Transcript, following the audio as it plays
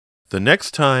The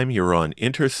next time you're on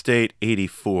Interstate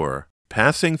 84,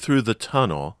 passing through the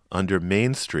tunnel under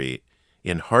Main Street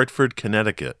in Hartford,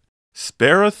 Connecticut,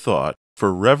 spare a thought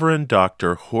for Reverend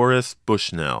Dr. Horace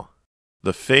Bushnell.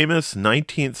 The famous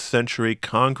 19th century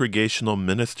Congregational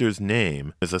minister's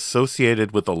name is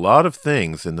associated with a lot of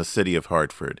things in the city of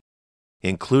Hartford,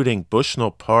 including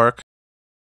Bushnell Park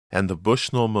and the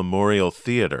Bushnell Memorial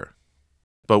Theater.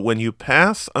 But when you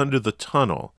pass under the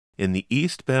tunnel in the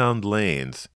eastbound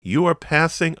lanes, you are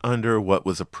passing under what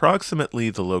was approximately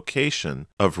the location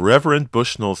of Reverend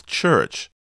Bushnell's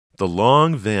church, the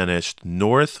long-vanished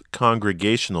North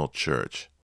Congregational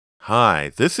Church.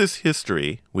 Hi, this is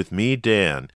History with me,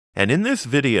 Dan, and in this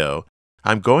video,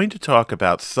 I'm going to talk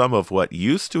about some of what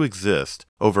used to exist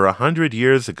over 100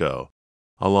 years ago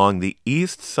along the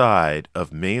east side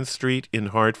of Main Street in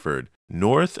Hartford,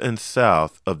 north and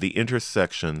south of the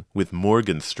intersection with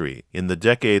Morgan Street in the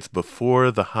decades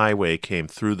before the highway came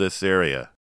through this area.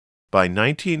 By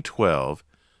 1912,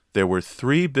 there were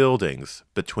 3 buildings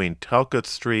between Talcott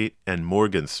Street and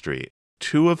Morgan Street.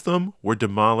 2 of them were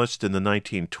demolished in the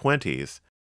 1920s,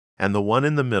 and the one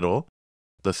in the middle,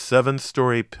 the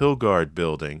 7-story Pilgard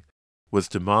Building, was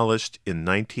demolished in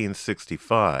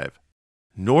 1965.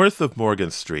 North of Morgan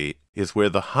Street is where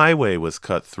the highway was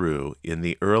cut through in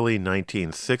the early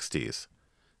 1960s.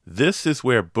 This is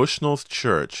where Bushnell's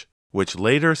church, which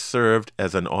later served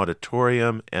as an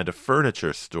auditorium and a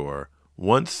furniture store,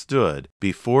 once stood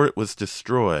before it was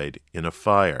destroyed in a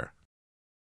fire.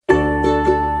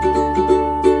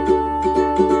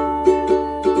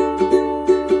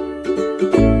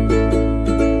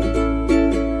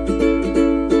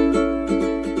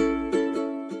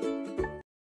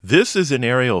 This is an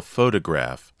aerial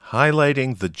photograph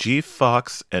highlighting the G.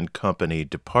 Fox & Company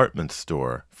department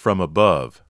store from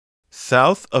above.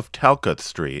 South of Talcott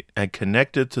Street and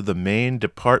connected to the main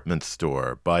department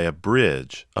store by a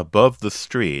bridge above the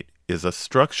street is a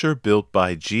structure built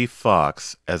by G.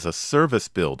 Fox as a service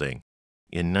building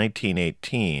in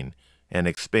 1918 and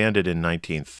expanded in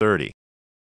 1930.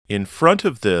 In front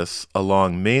of this,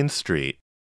 along Main Street,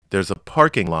 there's a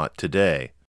parking lot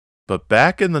today. But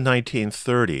back in the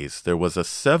 1930s, there was a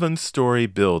 7-story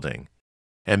building,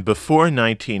 and before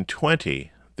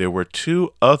 1920, there were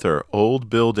 2 other old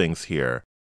buildings here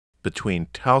between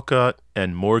Talcott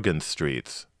and Morgan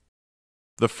Streets.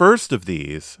 The first of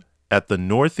these, at the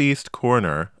northeast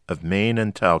corner of Main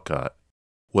and Talcott,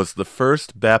 was the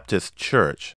First Baptist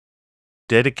Church,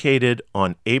 dedicated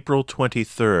on April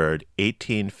 23,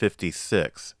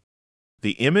 1856.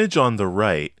 The image on the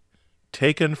right,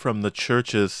 taken from the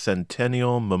church's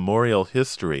centennial memorial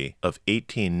history of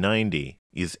 1890,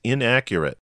 is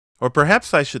inaccurate, or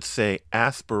perhaps I should say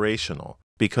aspirational,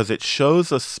 because it shows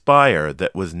a spire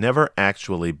that was never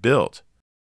actually built.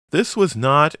 This was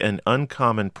not an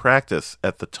uncommon practice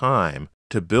at the time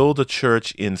to build a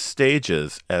church in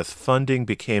stages as funding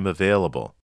became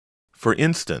available. For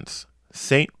instance,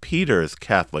 St. Peter's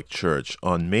Catholic Church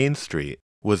on Main Street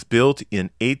was built in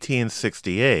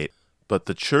 1868, but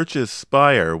the church's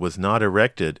spire was not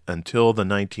erected until the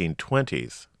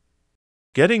 1920s.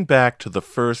 Getting back to the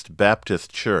First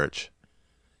Baptist Church,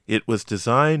 it was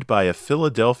designed by a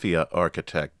Philadelphia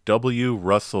architect, W.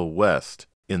 Russell West,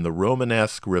 in the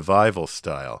Romanesque Revival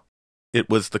style. It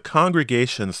was the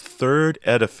congregation's 3rd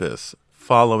edifice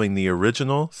following the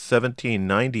original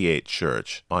 1798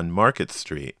 church on Market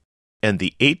Street and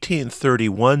the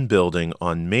 1831 building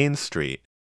on Main Street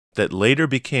that later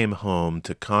became home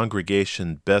to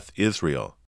Congregation Beth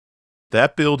Israel.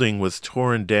 That building was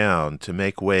torn down to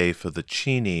make way for the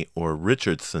Cheney or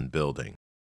Richardson building.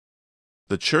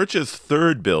 The church's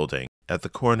 3rd building, at the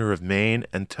corner of Main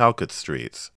and Talcott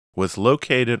Streets, was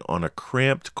located on a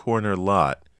cramped corner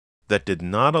lot that did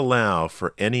not allow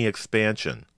for any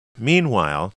expansion.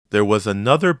 Meanwhile, there was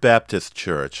another Baptist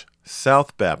church,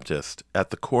 South Baptist, at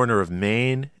the corner of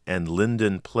Main and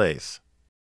Linden Place.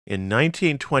 In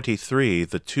 1923,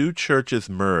 the 2 churches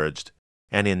merged,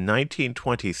 and in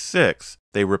 1926,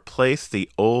 they replaced the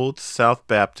old South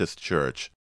Baptist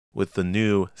Church with the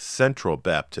new Central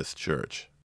Baptist Church.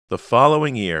 The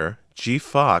following year, G.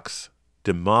 Fox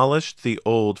demolished the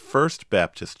old First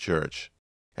Baptist Church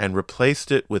and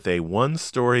replaced it with a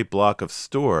 1-story block of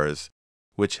stores,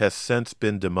 which has since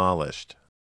been demolished.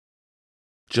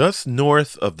 Just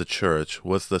north of the church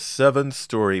was the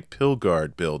 7-story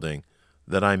Pilgard Building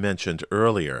that I mentioned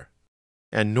earlier,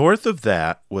 and north of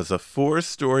that was a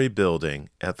 4-story building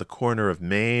at the corner of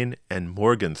Main and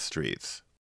Morgan Streets.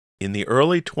 In the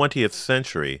early 20th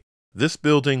century, this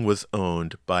building was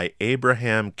owned by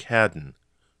Abraham Cadden,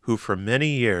 who for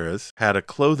many years had a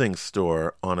clothing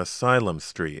store on Asylum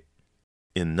Street.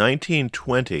 In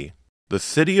 1920, The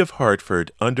city of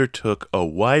Hartford undertook a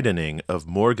widening of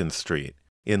Morgan Street,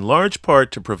 in large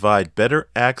part to provide better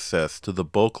access to the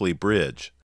Bulkley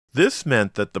Bridge. This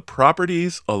meant that the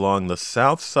properties along the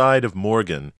south side of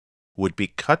Morgan would be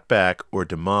cut back or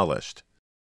demolished,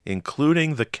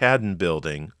 including the Cadden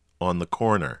Building on the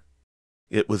corner.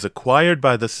 It was acquired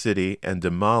by the city and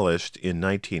demolished in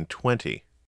 1920.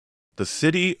 The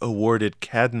city awarded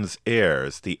Cadden's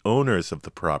heirs, the owners of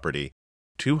the property,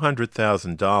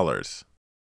 $200,000.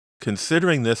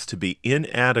 Considering this to be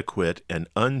inadequate and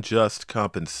unjust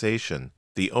compensation,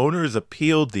 the owners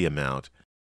appealed the amount,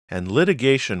 and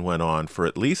litigation went on for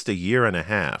at least a year and a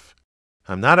half.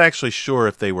 I'm not actually sure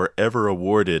if they were ever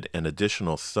awarded an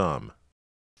additional sum.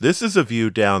 This is a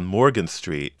view down Morgan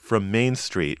Street from Main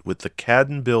Street with the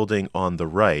Cadden Building on the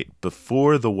right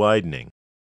before the widening.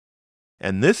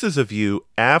 And this is a view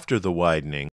after the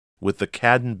widening with the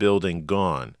Cadden Building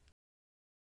gone.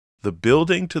 The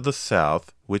building to the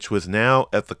south, which was now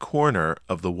at the corner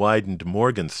of the widened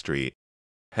Morgan Street,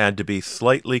 had to be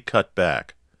slightly cut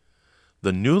back.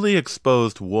 The newly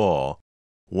exposed wall,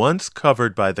 once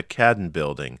covered by the Cadden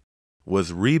Building,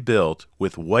 was rebuilt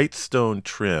with white stone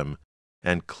trim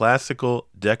and classical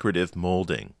decorative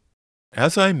molding.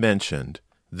 As I mentioned,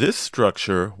 this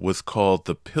structure was called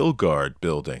the Pilgard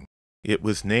Building. It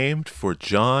was named for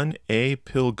John A.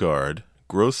 Pilgard,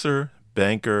 grocer,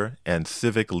 banker, and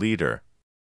civic leader.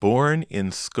 Born in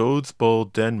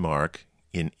Skodsbold, Denmark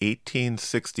in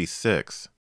 1866,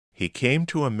 he came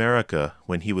to America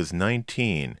when he was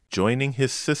 19, joining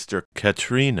his sister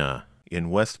Katrina in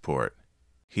Westport.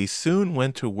 He soon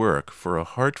went to work for a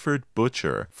Hartford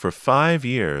butcher for 5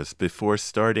 years before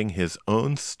starting his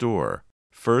own store,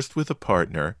 first with a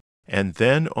partner and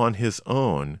then on his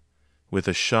own with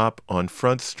a shop on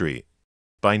Front Street.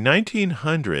 By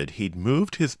 1900, he'd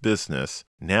moved his business,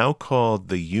 now called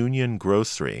the Union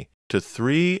Grocery, to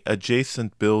 3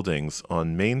 adjacent buildings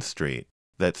on Main Street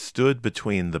that stood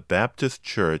between the Baptist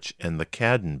Church and the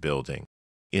Cadden Building.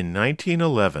 In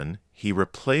 1911, he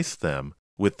replaced them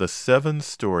with the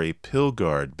 7-story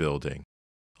Pilgard Building.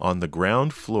 On the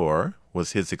ground floor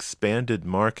was his expanded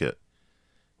market,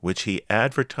 which he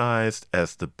advertised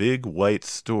as the Big White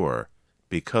Store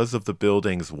because of the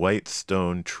building's white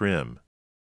stone trim.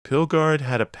 Pilgard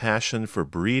had a passion for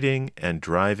breeding and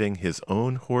driving his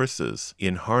own horses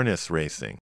in harness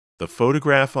racing. The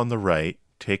photograph on the right,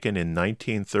 taken in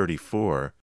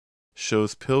 1934,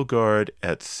 shows Pilgard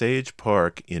at Sage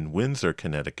Park in Windsor,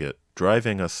 Connecticut,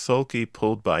 driving a sulky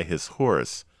pulled by his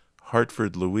horse,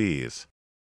 Hartford Louise.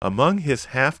 Among his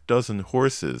half-dozen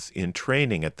horses in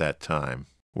training at that time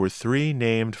were 3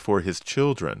 named for his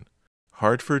children: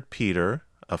 Hartford Peter,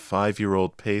 a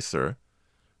 5-year-old pacer,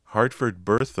 Hartford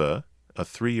Bertha, a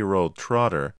 3-year-old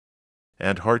trotter,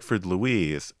 and Hartford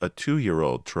Louise, a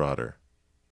 2-year-old trotter.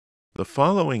 The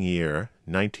following year,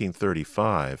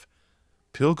 1935,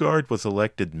 Pilgard was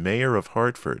elected mayor of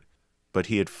Hartford, but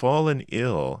he had fallen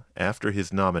ill after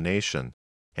his nomination,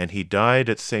 and he died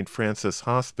at St. Francis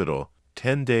Hospital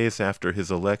 10 days after his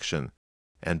election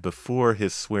and before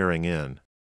his swearing in.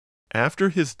 After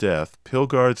his death,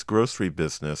 Pilgard's grocery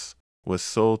business was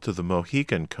sold to the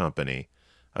Mohican Company,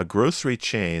 a grocery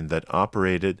chain that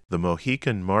operated the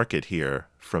Mohican Market here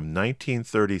from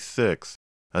 1936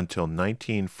 until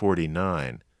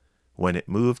 1949, when it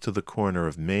moved to the corner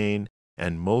of Main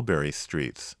and Mulberry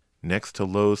Streets, next to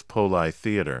Lowe's Poli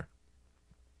Theater.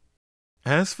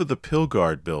 As for the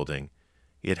Pilgard Building,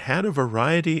 it had a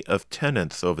variety of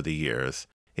tenants over the years,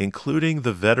 including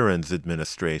the Veterans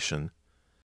Administration,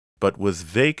 but was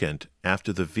vacant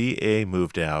after the VA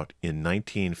moved out in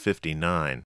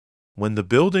 1959. When the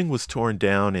building was torn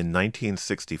down in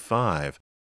 1965,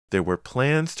 there were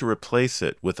plans to replace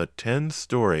it with a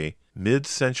 10-story,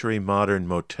 mid-century modern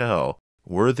motel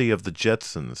worthy of the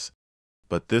Jetsons,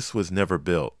 but this was never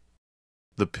built.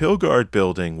 The Pilgard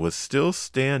Building was still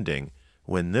standing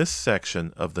when this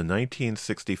section of the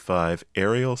 1965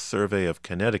 Aerial Survey of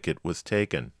Connecticut was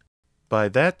taken. By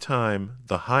that time,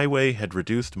 the highway had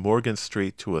reduced Morgan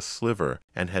Street to a sliver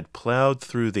and had plowed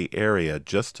through the area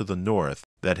just to the north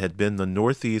that had been the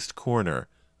northeast corner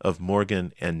of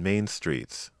Morgan and Main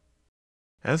Streets.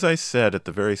 As I said at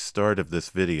the very start of this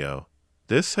video,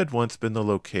 this had once been the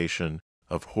location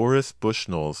of Horace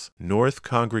Bushnell's North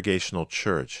Congregational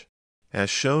Church, as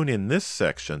shown in this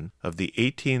section of the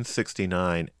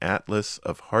 1869 Atlas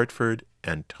of Hartford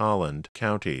and Tolland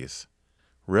counties.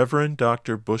 Reverend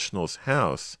Dr. Bushnell's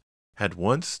house had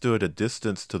once stood a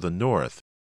distance to the north,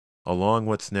 along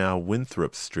what's now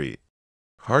Winthrop Street.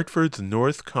 Hartford's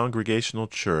North Congregational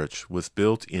Church was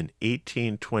built in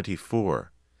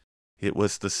 1824. It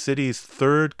was the city's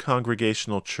 3rd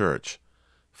Congregational church,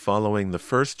 following the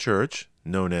first church,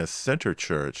 known as Center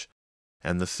Church,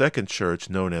 and the second church,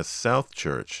 known as South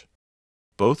Church,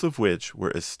 both of which were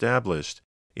established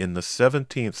in the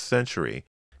 17th century,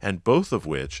 and both of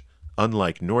which,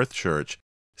 unlike North Church,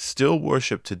 still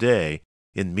worship today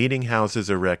in meeting houses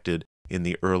erected in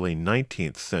the early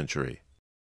 19th century.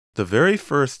 The very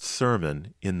first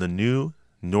sermon in the new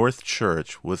North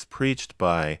Church was preached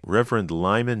by Reverend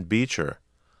Lyman Beecher,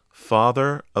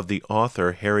 father of the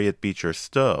author Harriet Beecher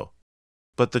Stowe.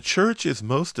 But the church is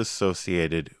most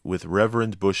associated with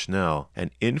Reverend Bushnell,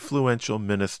 an influential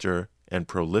minister and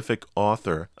prolific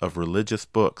author of religious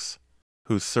books,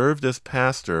 who served as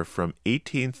pastor from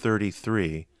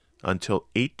 1833 until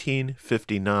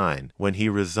 1859, when he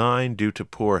resigned due to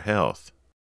poor health.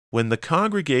 When the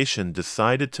congregation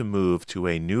decided to move to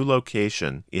a new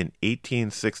location in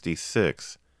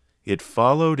 1866, it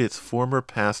followed its former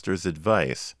pastor's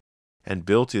advice and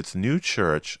built its new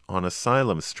church on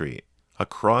Asylum Street,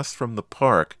 across from the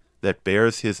park that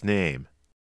bears his name.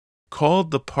 Called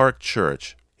the Park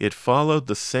Church, it followed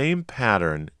the same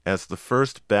pattern as the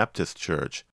First Baptist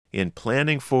Church in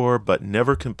planning for but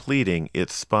never completing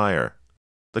its spire.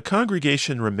 The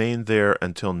congregation remained there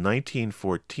until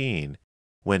 1914,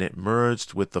 when it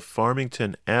merged with the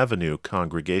Farmington Avenue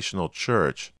Congregational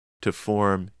Church to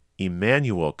form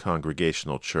Emmanuel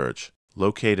Congregational Church,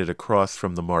 located across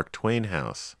from the Mark Twain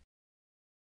House.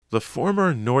 The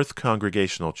former North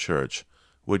Congregational Church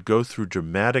would go through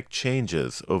dramatic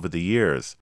changes over the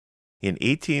years. In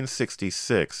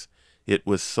 1866, it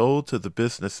was sold to the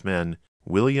businessmen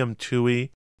William Toohey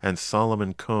and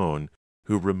Solomon Cohn,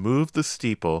 who removed the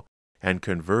steeple and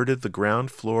converted the ground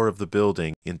floor of the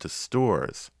building into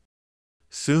stores.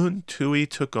 Soon Toohey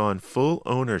took on full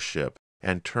ownership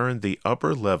and turned the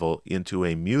upper level into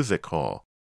a music hall,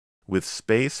 with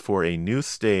space for a new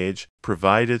stage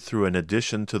provided through an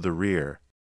addition to the rear.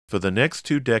 For the next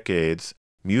 2 decades,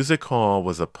 Music Hall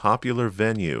was a popular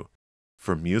venue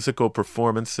for musical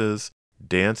performances,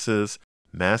 dances,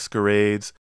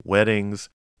 masquerades, weddings,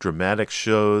 dramatic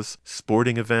shows,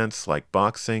 sporting events like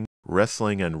boxing,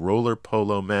 wrestling, and roller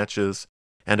polo matches,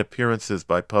 and appearances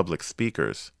by public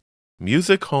speakers.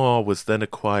 Music Hall was then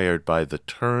acquired by the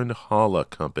Turnhalle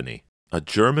Company, a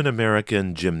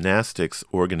German-American gymnastics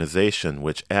organization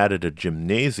which added a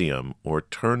gymnasium, or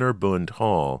Turnerbund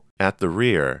Hall, at the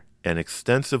rear and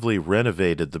extensively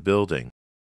renovated the building.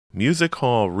 Music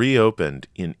Hall reopened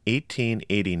in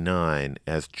 1889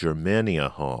 as Germania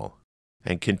Hall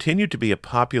and continued to be a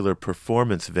popular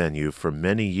performance venue for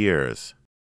many years.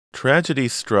 Tragedy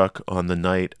struck on the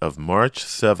night of March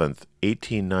 7,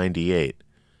 1898,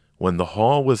 when the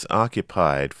hall was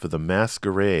occupied for the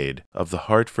masquerade of the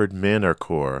Hartford Manor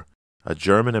Corps, a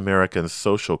German-American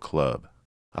social club.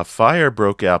 A fire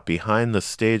broke out behind the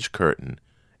stage curtain,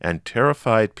 and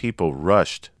terrified people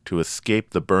rushed to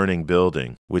escape the burning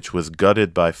building, which was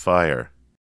gutted by fire.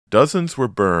 Dozens were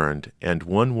burned, and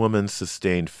one woman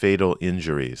sustained fatal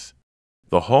injuries.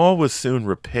 The hall was soon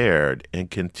repaired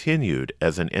and continued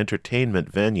as an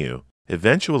entertainment venue,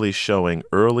 eventually showing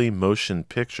early motion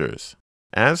pictures.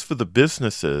 As for the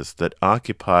businesses that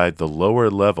occupied the lower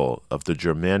level of the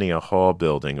Germania Hall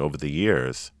building over the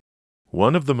years,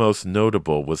 one of the most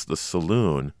notable was the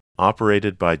saloon,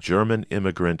 operated by German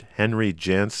immigrant Henry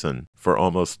Jansen for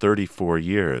almost 34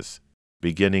 years,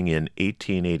 beginning in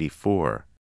 1884.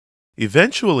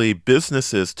 Eventually,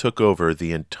 businesses took over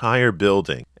the entire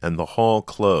building and the hall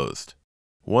closed.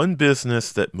 One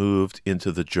business that moved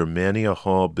into the Germania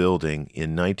Hall building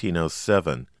in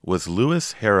 1907 was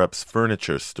Louis Herrup's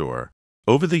furniture store.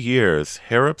 Over the years,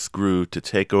 Herrup's grew to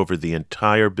take over the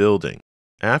entire building.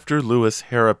 After Louis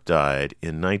Herrup died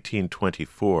in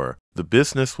 1924, the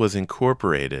business was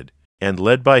incorporated and,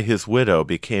 led by his widow,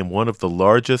 became one of the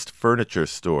largest furniture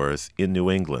stores in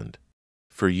New England.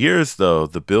 For years, though,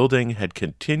 the building had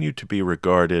continued to be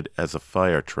regarded as a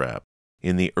fire trap.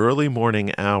 In the early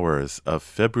morning hours of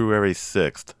February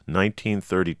 6,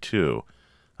 1932,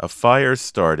 a fire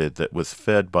started that was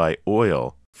fed by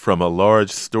oil from a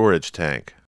large storage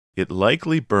tank. It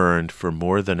likely burned for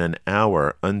more than an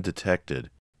hour undetected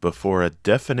before a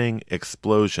deafening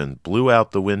explosion blew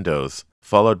out the windows,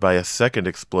 followed by a second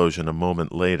explosion a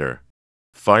moment later.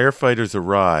 Firefighters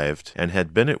arrived and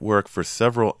had been at work for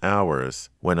several hours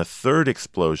when a third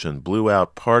explosion blew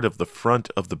out part of the front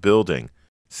of the building,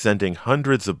 sending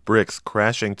hundreds of bricks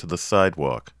crashing to the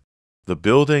sidewalk. The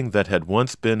building that had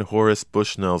once been Horace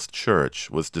Bushnell's church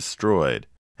was destroyed,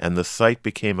 and the site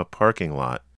became a parking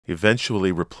lot,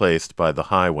 eventually replaced by the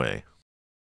highway.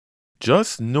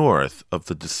 Just north of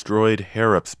the destroyed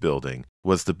Herrup's building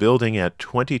was the building at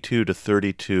 22 to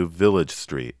 32 Village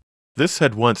Street. This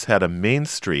had once had a Main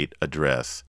Street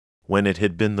address when it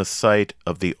had been the site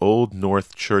of the Old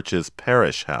North Church's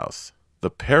parish house. The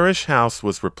parish house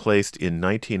was replaced in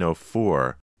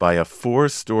 1904 by a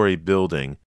 4-story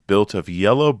building built of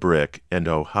yellow brick and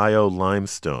Ohio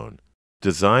limestone.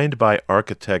 Designed by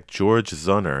architect George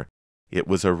Zunner, it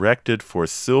was erected for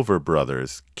Silver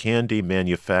Brothers, candy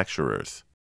manufacturers,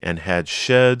 and had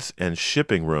sheds and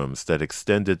shipping rooms that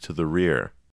extended to the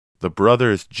rear. The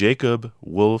brothers Jacob,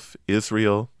 Wolf,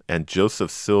 Israel, and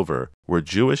Joseph Silver were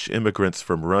Jewish immigrants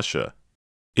from Russia.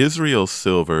 Israel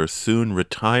Silver soon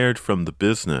retired from the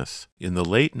business. In the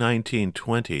late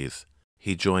 1920s,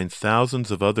 he joined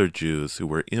thousands of other Jews who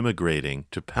were immigrating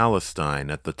to Palestine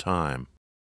at the time.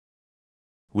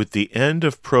 With the end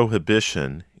of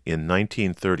Prohibition in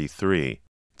 1933,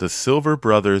 the Silver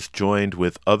Brothers joined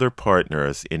with other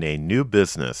partners in a new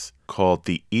business called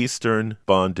the Eastern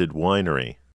Bonded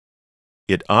Winery.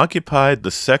 It occupied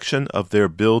the section of their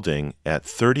building at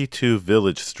 32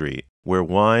 Village Street, where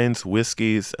wines,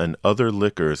 whiskeys, and other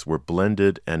liquors were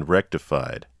blended and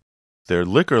rectified. Their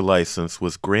liquor license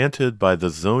was granted by the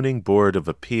Zoning Board of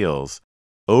Appeals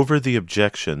over the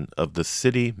objection of the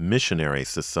City Missionary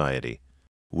Society,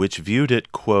 which viewed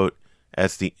it, quote,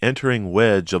 as the entering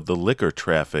wedge of the liquor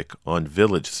traffic on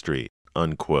Village Street,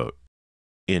 unquote.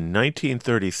 In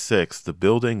 1936, the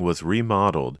building was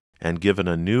remodeled and given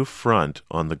a new front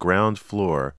on the ground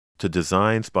floor to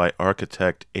designs by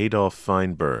architect Adolf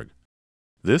Feinberg.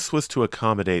 This was to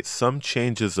accommodate some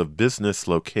changes of business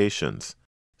locations.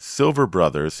 Silver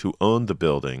Brothers, who owned the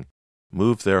building,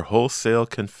 moved their wholesale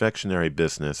confectionery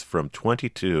business from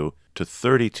 22 to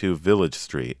 32 Village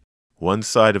Street, one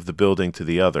side of the building to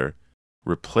the other,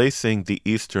 replacing the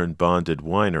Eastern Bonded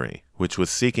Winery, which was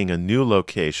seeking a new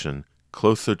location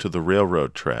closer to the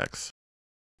railroad tracks.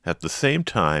 At the same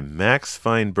time, Max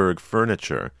Feinberg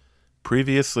Furniture,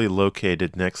 previously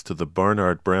located next to the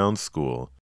Barnard Brown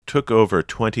School, took over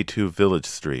 22 Village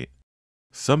Street.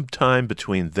 Sometime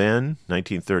between then,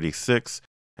 1936,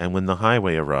 and when the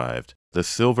highway arrived, the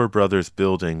Silver Brothers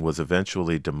building was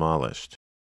eventually demolished.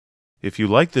 If you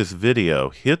like this video,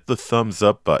 hit the thumbs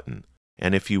up button,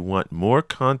 and if you want more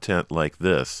content like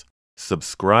this,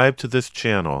 subscribe to this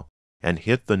channel and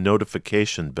hit the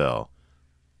notification bell.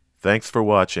 Thanks for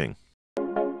watching.